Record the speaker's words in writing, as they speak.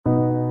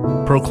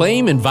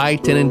Proclaim,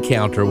 Invite, and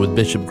Encounter with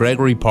Bishop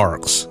Gregory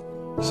Parkes.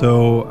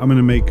 So I'm going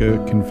to make a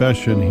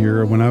confession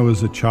here. When I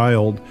was a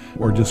child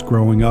or just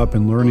growing up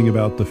and learning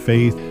about the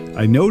faith,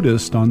 I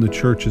noticed on the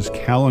church's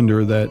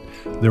calendar that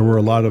there were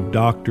a lot of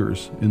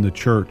doctors in the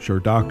church or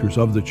doctors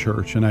of the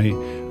church. And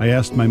I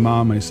asked my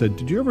mom, I said,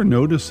 did you ever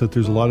notice that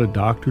there's a lot of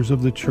doctors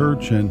of the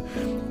church and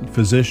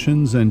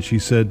physicians? And she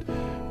said,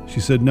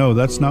 no,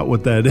 that's not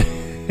what that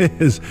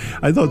is.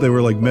 I thought they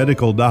were like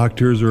medical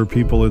doctors or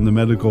people in the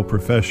medical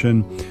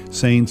profession,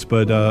 saints,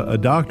 but a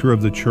doctor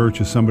of the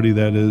church is somebody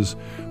that is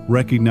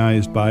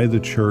recognized by the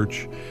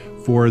church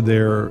for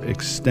their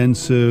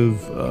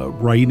extensive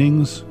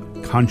writings,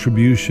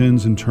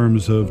 contributions in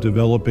terms of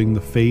developing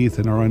the faith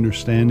and our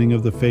understanding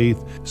of the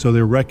faith. So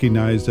they're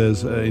recognized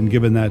as and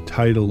given that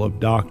title of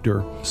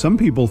doctor. Some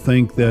people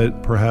think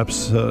that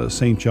perhaps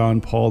St.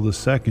 John Paul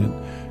II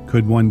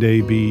could one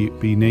day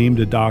be named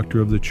a doctor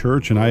of the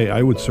church, and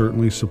I would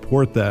certainly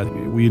support that.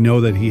 We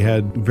know that he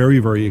had very,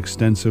 very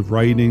extensive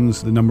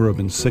writings, the number of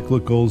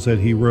encyclicals that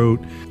he wrote,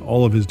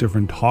 all of his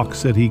different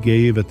talks that he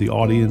gave at the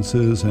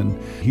audiences, and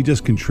he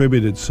just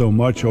contributed so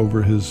much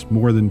over his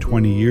more than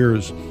 20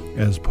 years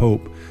as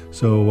Pope.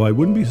 So I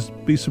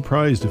wouldn't be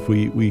surprised if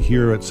we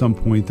hear at some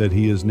point that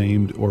he is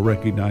named or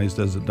recognized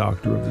as a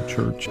doctor of the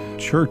church.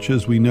 Church,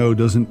 as we know,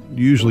 doesn't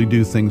usually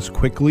do things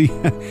quickly,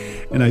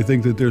 and I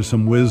think that there's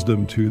some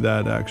wisdom to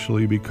that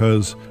actually,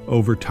 because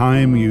over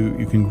time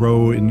you can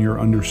grow in your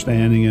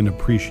understanding and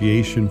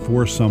appreciation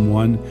for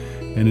someone,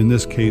 and in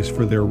this case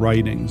for their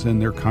writings and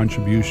their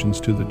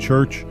contributions to the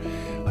church.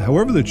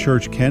 However, the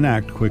church can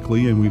act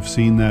quickly, and we've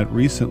seen that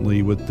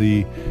recently with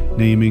the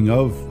naming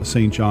of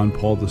St. John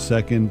Paul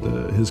II.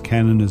 His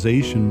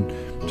canonization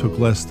took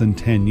less than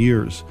 10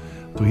 years.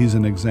 So he's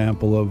an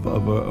example of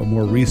a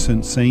more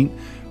recent saint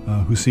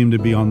who seemed to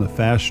be on the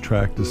fast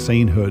track to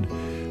sainthood.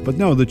 But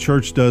no, the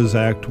church does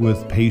act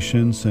with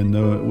patience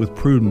and with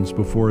prudence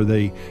before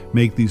they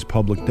make these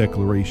public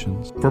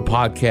declarations. For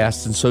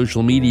podcasts and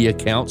social media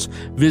accounts,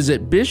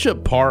 visit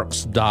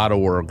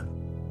bishopparkes.org.